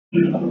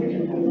Good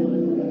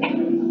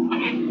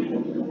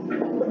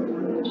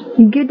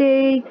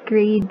day,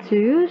 grade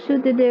 2.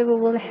 So today we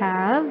will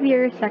have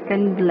your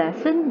second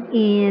lesson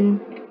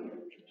in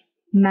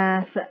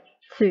Math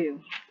 2.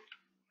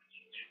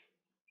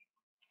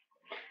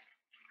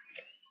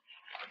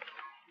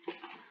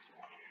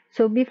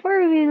 So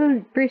before we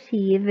will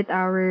proceed with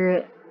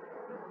our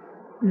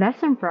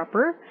lesson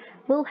proper,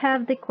 we'll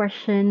have the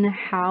question,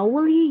 how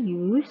will you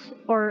use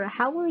or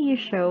how will you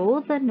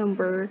show the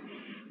number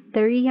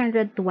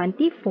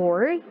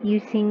 324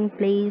 using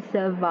place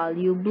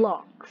value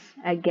blocks?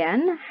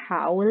 Again,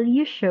 how will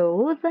you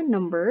show the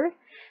number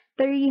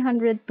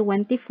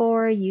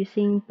 324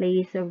 using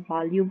place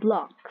value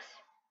blocks?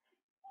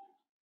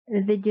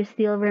 Did you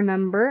still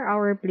remember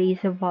our place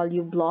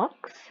value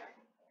blocks?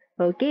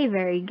 Okay,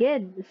 very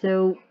good.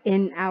 So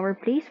in our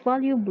place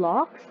value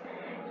blocks,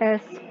 a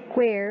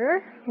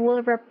square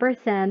will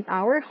represent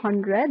our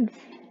hundreds.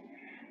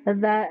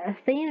 The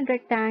thin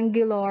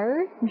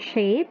rectangular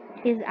shape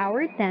is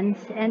our tens,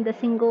 and the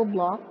single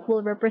block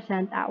will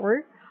represent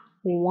our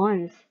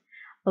ones.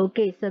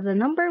 Okay, so the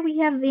number we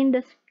have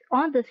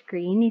on the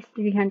screen is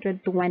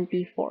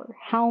 324.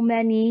 How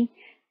many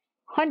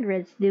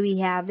hundreds do we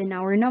have in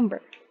our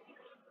number?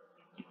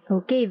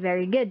 Okay,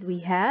 very good. We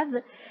have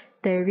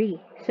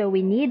 3. So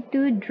we need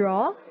to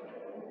draw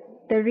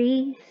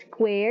 3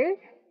 square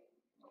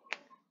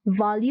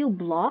value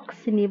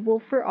blocks enable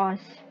for us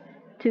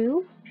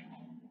to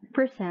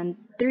present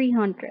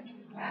 300.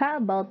 How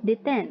about the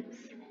tens?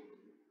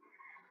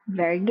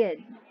 Very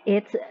good.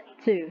 It's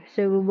 2.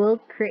 So we will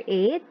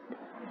create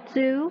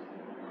 2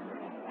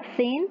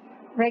 thin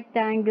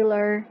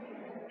rectangular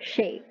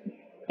shape.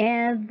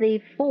 And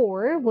the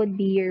 4 would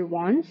be your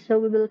ones. So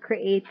we will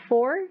create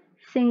 4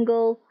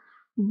 single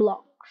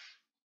blocks.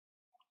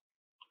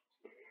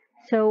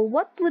 So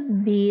what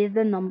would be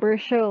the number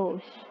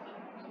shows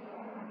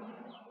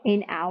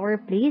in our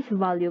place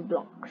value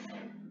blocks?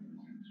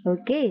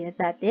 Okay,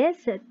 that is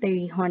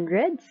 3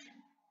 hundreds,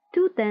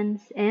 2 tens,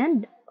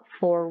 and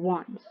 4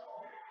 ones.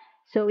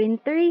 So in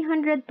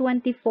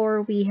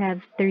 324, we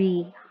have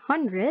 3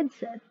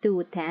 hundreds,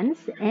 2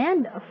 tens,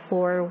 and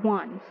 4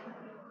 ones.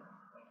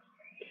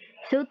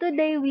 So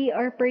today we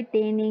are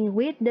pertaining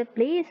with the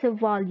place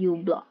value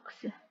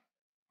blocks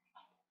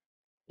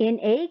in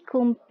a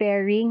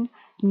comparing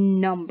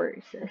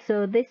numbers.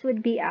 So this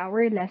would be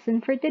our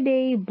lesson for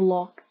today,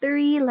 block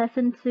 3,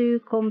 lesson 2,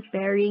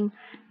 comparing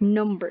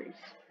numbers.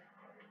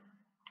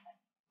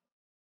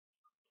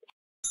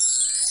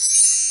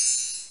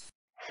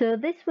 So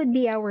this would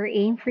be our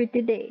aim for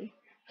today.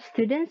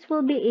 Students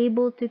will be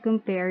able to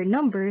compare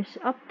numbers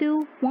up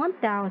to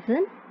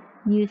 1000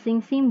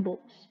 using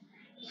symbols.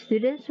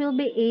 Students will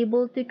be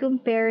able to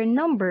compare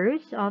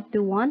numbers up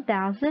to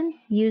 1000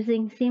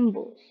 using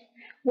symbols.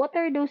 What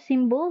are those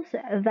symbols?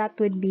 That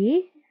would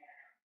be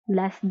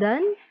less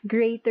than,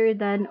 greater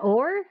than,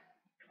 or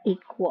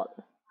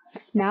equal.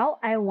 Now,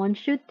 I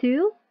want you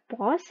to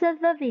pause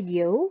the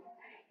video,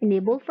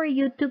 enable for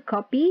you to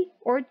copy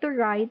or to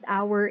write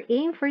our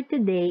aim for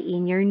today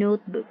in your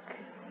notebook.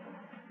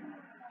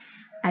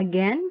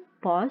 Again,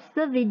 pause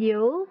the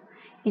video,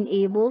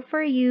 enable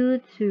for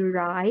you to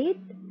write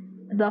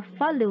the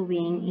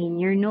following in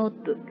your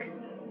notebook.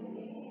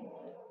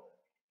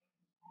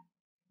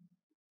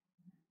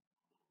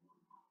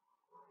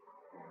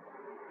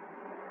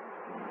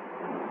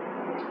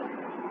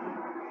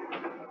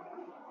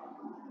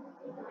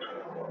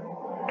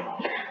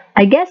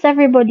 I guess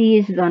everybody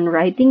is done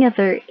writing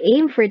their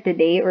aim for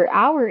today or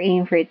our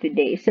aim for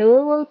today, so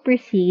we will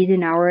proceed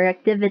in our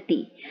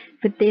activity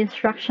with the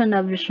instruction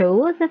of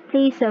show the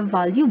place of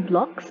value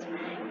blocks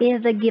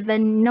in the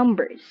given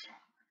numbers.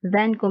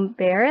 Then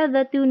compare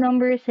the two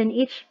numbers in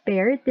each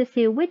pair to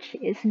see which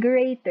is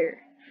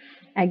greater.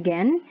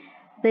 Again,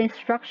 the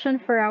instruction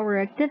for our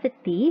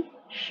activity,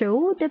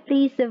 show the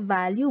place of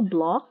value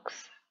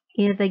blocks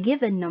in the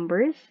given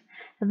numbers,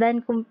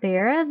 then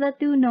compare the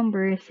two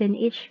numbers in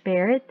each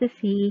pair to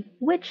see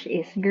which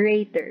is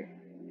greater.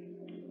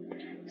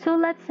 So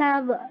let's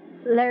have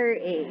letter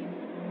A.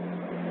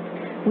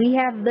 We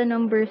have the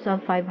numbers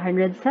of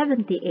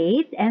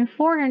 578 and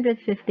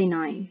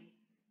 459.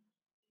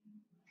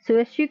 So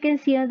as you can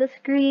see on the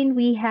screen,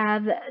 we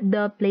have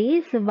the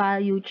place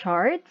value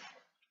charts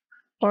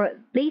or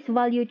place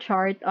value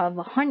chart of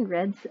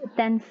hundreds,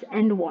 tens,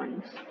 and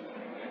ones.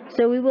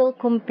 So we will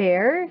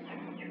compare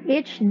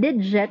each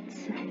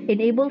digits,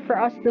 enable for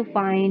us to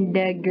find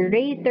the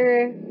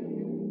greater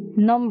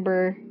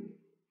number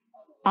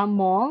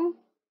among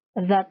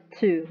the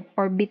two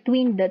or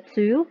between the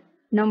two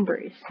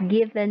numbers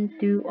given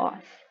to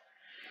us.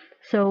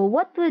 So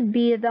what would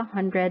be the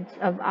hundreds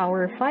of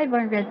our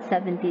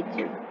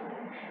 572?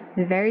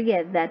 Very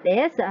good. That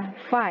is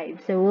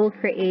 5. So we'll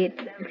create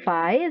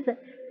 5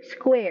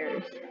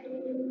 squares.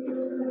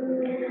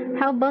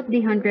 How about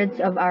the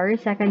hundreds of our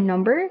second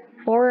number?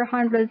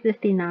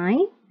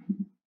 459.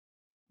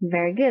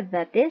 Very good.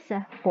 That is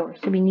 4.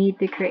 So we need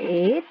to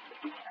create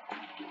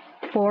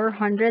 4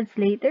 hundreds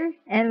later.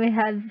 And we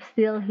have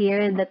still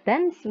here the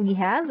tens. We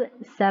have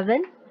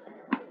 7.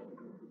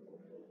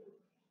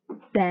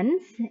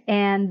 tens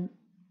and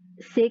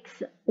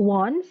 6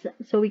 ones.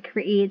 So we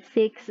create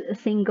 6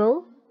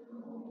 single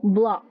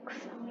blocks.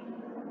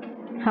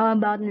 How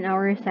about in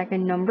our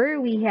second number?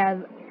 We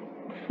have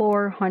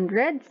 4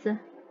 hundreds,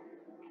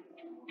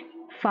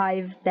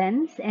 5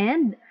 tens,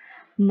 and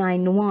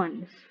 9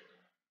 ones.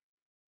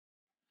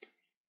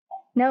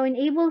 Now,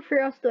 enable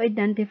for us to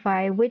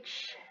identify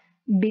which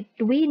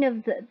between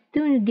of the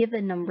two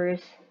given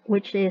numbers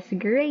which is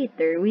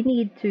greater, we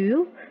need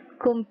to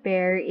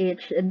compare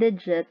each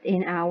digit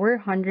in our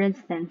hundreds,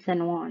 tens,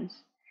 and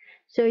ones.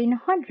 So in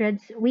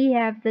hundreds, we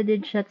have the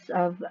digits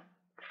of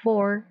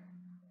 4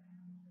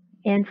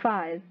 and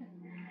 5.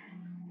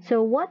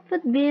 So what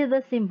would be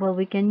the symbol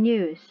we can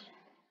use?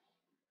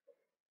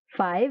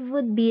 5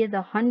 would be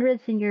the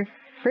hundreds in your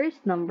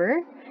first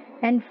number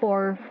and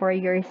 4 for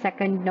your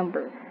second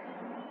number.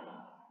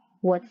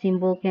 What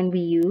symbol can we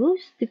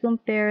use to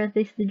compare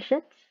these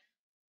digits?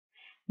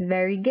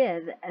 Very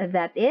good.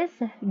 That is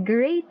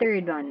greater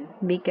than,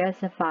 because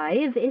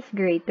 5 is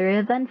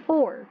greater than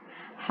 4.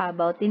 How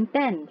about in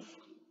tens?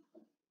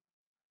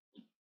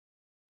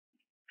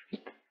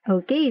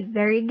 Okay,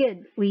 very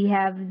good. We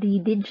have the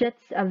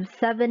digits of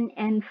 7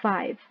 and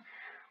 5.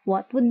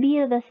 What would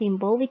be the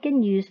symbol we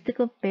can use to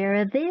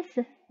compare these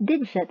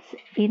digits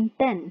in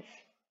tens?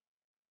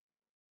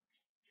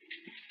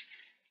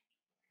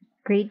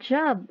 Great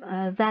job.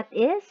 That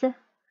is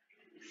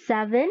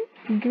 7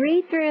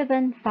 greater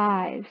than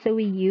 5. So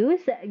we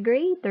use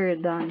greater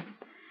than.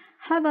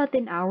 How about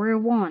in our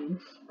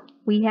ones?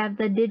 We have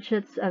the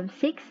digits of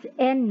 6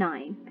 and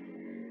 9.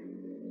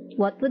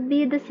 What would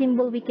be the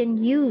symbol we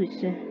can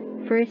use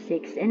for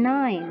 6 and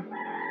 9?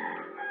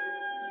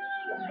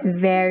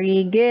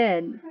 Very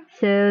good.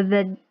 So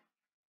the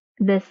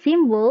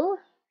symbol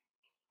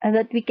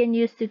that we can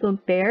use to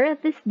compare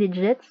these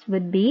digits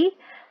would be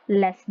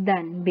less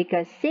than,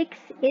 because 6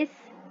 is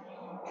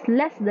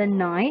less than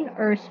 9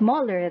 or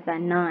smaller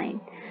than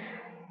 9.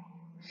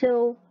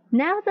 So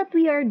now that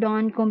we are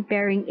done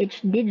comparing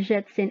each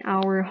digits in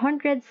our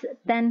hundreds,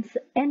 tens,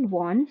 and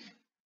ones,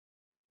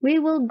 we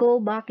will go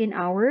back in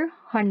our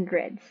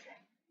hundreds,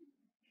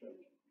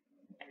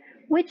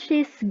 which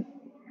is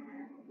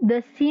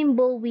the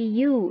symbol we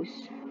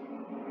use.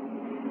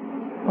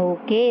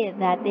 Okay,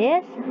 that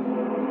is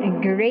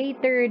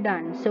greater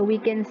than. So we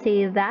can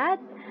say that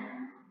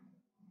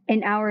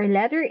in our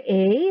letter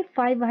A,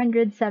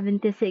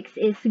 576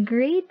 is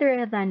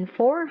greater than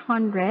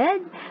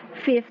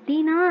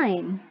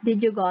 459.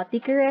 Did you got the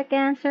correct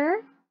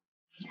answer?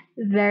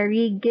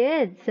 Very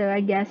good. So I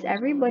guess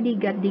everybody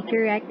got the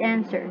correct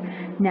answer.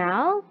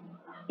 Now,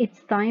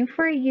 it's time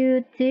for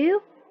you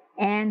to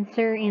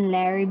answer in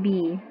letter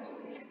B.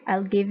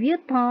 I'll give you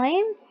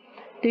time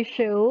to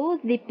show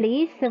the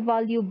place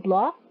value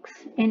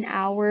blocks in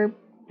our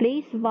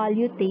place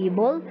value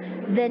table,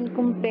 then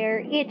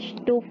compare each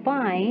to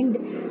find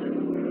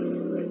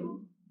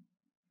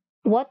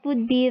what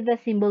would be the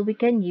symbol we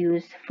can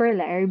use for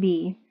letter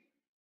B.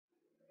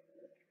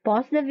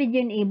 Pause the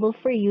video, enable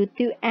for you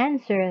to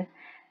answer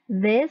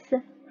this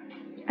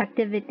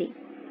activity.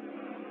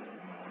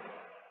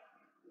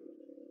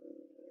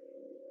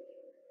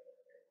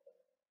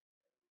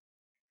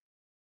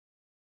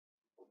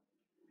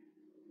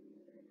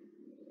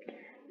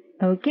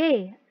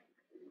 Okay,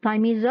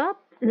 time is up.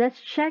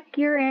 Let's check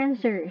your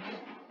answers.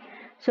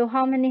 So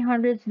how many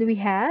hundreds do we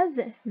have?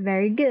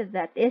 Very good,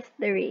 that is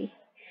 3.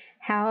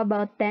 How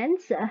about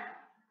tens?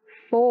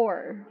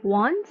 4.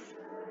 Ones?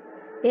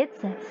 It's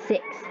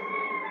 6.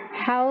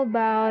 How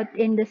about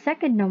in the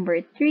second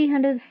number,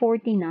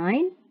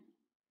 349?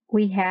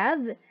 We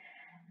have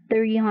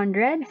 3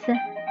 hundreds,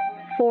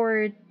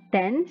 4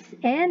 tens,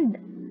 and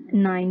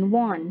 9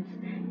 ones.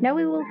 Now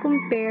we will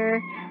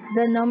compare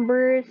the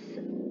numbers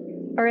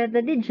or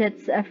the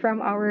digits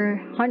from our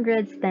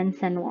hundreds,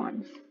 tens, and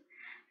ones.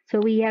 So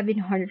we have in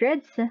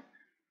hundreds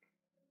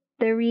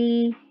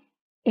 3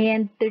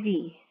 and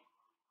 3.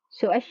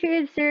 So as you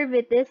observe,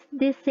 it is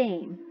the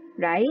same,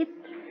 right?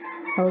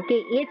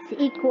 Okay, it's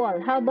equal.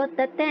 How about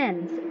the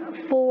tens?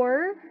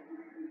 4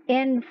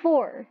 and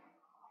 4.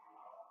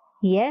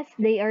 Yes,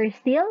 they are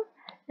still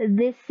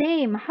the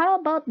same. How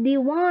about the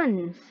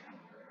ones?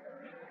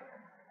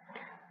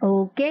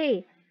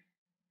 Okay,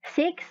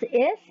 6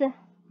 is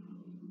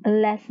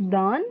less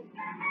than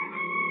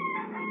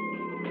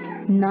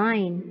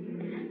 9.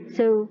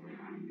 So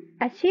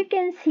as you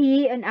can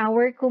see on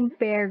our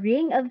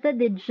comparing of the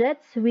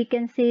digits, we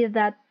can see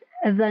that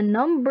the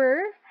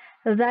number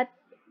that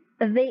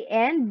they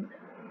end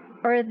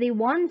or the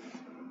ones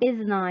is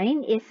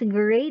 9 is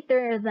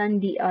greater than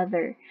the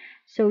other.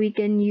 So we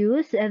can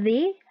use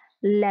the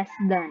less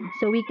than.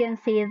 So we can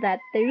say that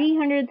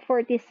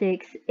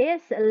 346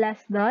 is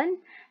less than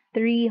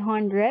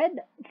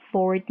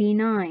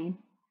 349.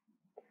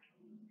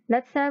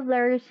 Let's have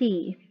letter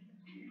C.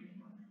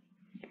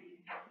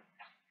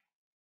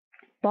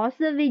 Pause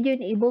the video,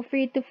 enable for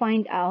you to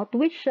find out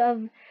which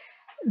of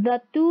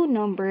the two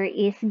number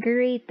is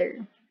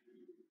greater.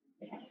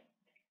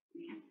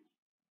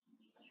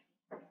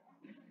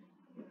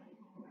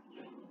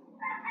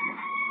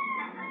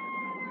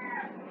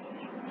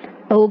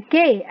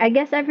 Okay, I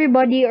guess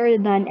everybody are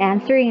done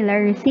answering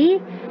letter C.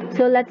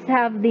 So let's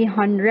have the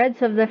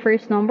hundreds of the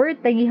first number,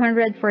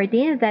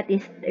 314, that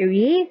is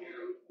 3,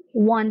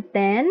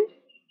 110,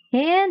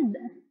 and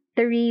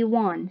 3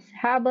 ones.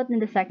 How about in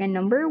the second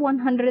number,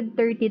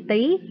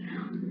 133,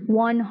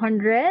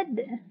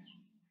 100,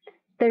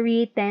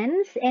 3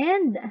 tens,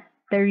 and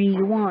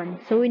 3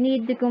 ones. So we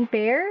need to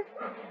compare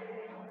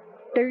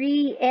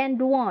 3 and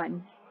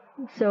 1.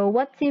 So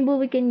what symbol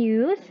we can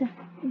use?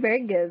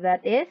 Very good,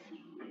 that is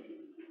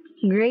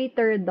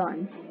greater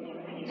than.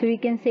 So we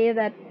can say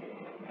that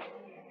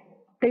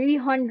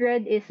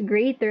 300 is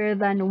greater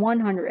than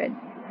 100.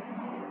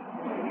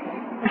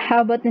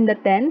 How about in the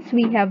tens?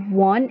 We have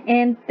 1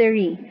 and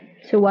 3.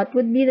 So what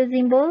would be the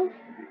symbol?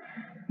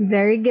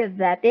 Very good,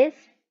 that is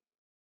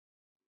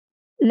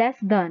less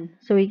than.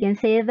 So we can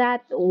say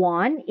that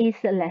 1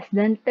 is less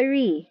than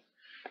 3.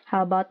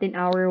 How about in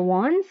our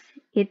ones?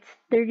 It's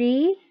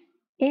 3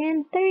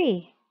 and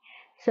 3.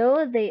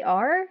 So they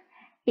are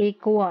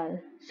equal.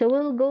 So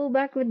we'll go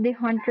back with the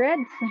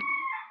hundreds.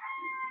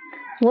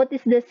 What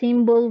is the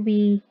symbol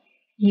we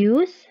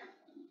use?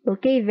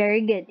 Okay,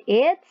 very good.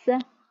 It's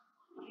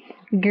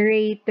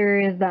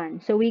greater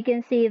than. So we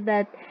can say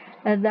that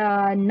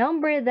the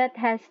number that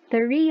has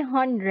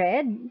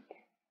 300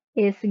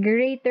 is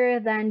greater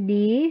than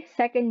the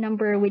second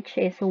number, which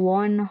is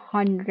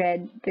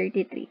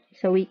 133.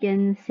 So we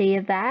can say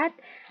that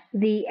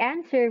the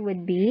answer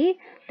would be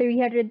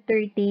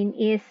 313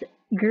 is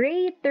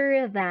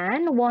greater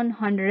than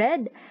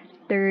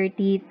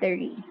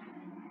 133.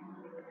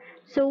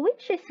 So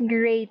which is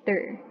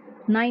greater,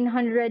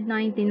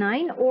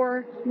 999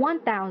 or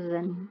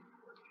 1000?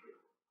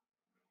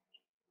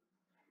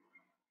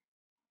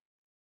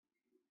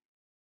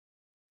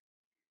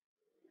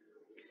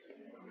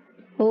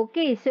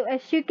 Okay, so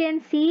as you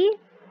can see,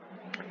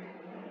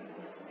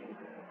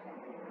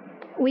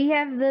 we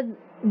have the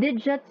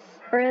digits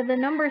or the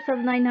numbers of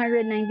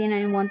 999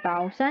 and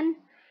 1000.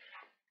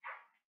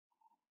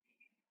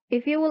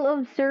 If you will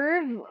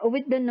observe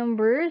with the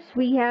numbers,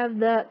 we have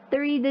the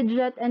 3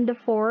 digit and the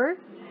 4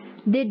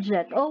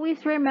 digit.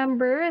 Always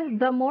remember,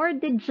 the more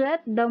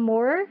digit, the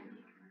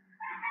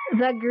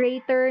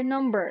greater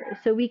number.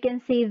 So we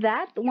can say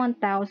that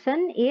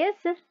 1000 is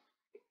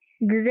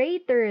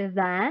greater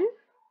than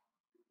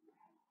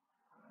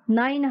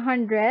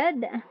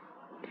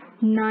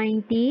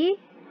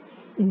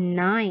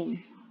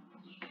 999.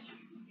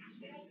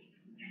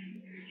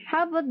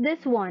 How about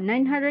this one?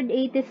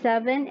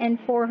 987 and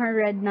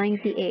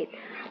 498.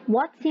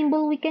 What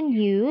symbol we can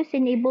use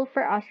enable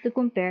for us to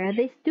compare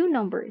these two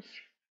numbers?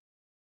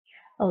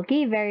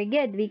 Okay, very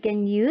good. We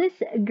can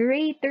use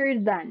greater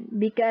than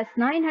because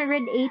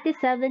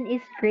 987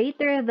 is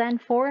greater than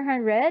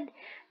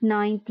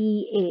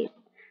 498.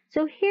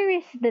 So here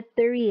is the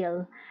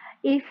thrill.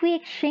 If we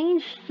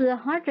exchange the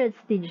hundreds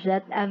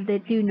digit of the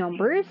two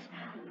numbers,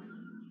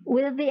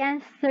 will the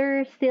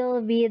answer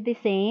still be the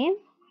same?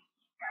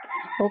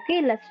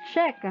 Okay, let's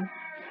check.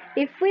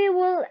 If we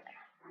will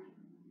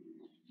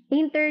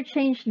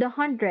interchange the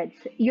hundreds,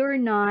 your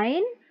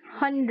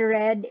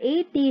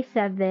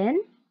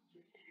 987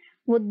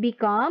 would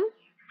become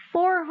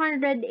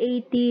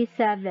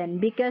 487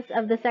 because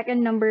of the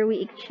second number we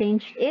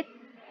exchanged it.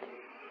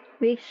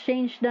 We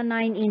exchanged the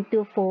 9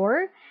 into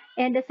 4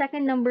 and the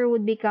second number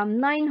would become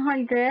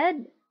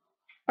 900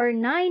 or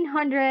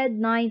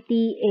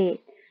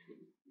 998.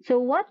 So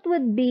what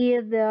would be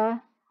the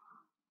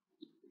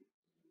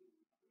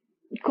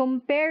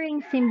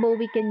comparing symbol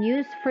we can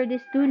use for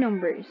these two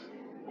numbers?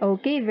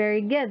 Okay,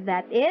 very good.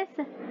 That is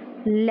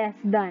less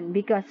than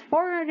because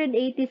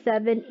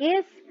 487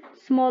 is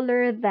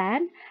smaller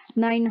than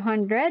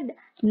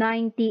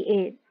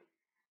 998.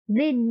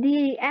 Did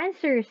the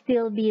answer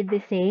still be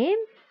the same?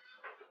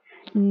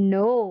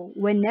 No.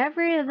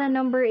 Whenever the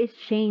number is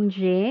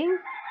changing,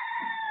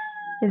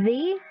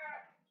 the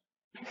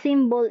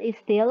symbol is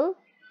still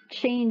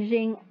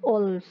changing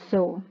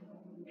also.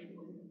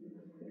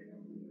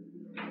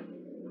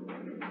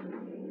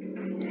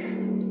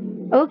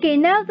 Okay,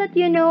 now that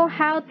you know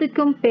how to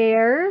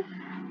compare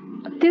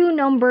two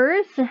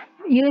numbers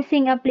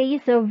using a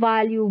place of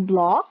value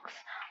blocks,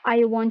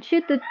 I want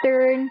you to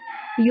turn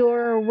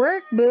your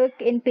workbook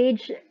in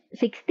page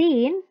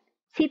 16,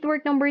 sheet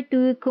work number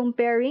 2,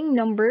 comparing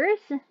numbers.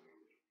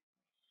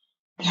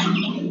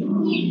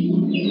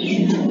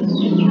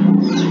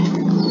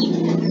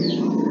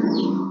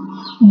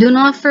 Do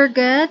not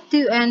forget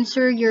to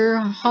answer your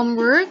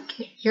homework,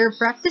 your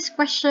practice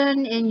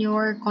question in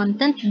your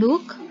content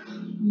book,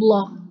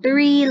 block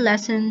 3,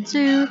 lesson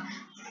 2,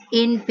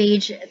 in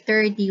page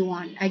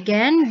 31.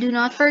 Again, do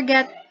not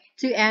forget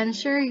to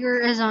answer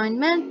your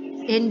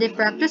assignment in the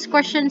practice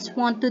questions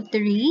 1 to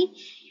 3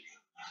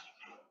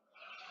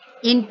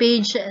 in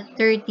page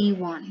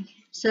 31.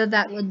 So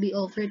that would be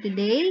all for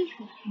today.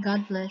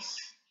 God bless.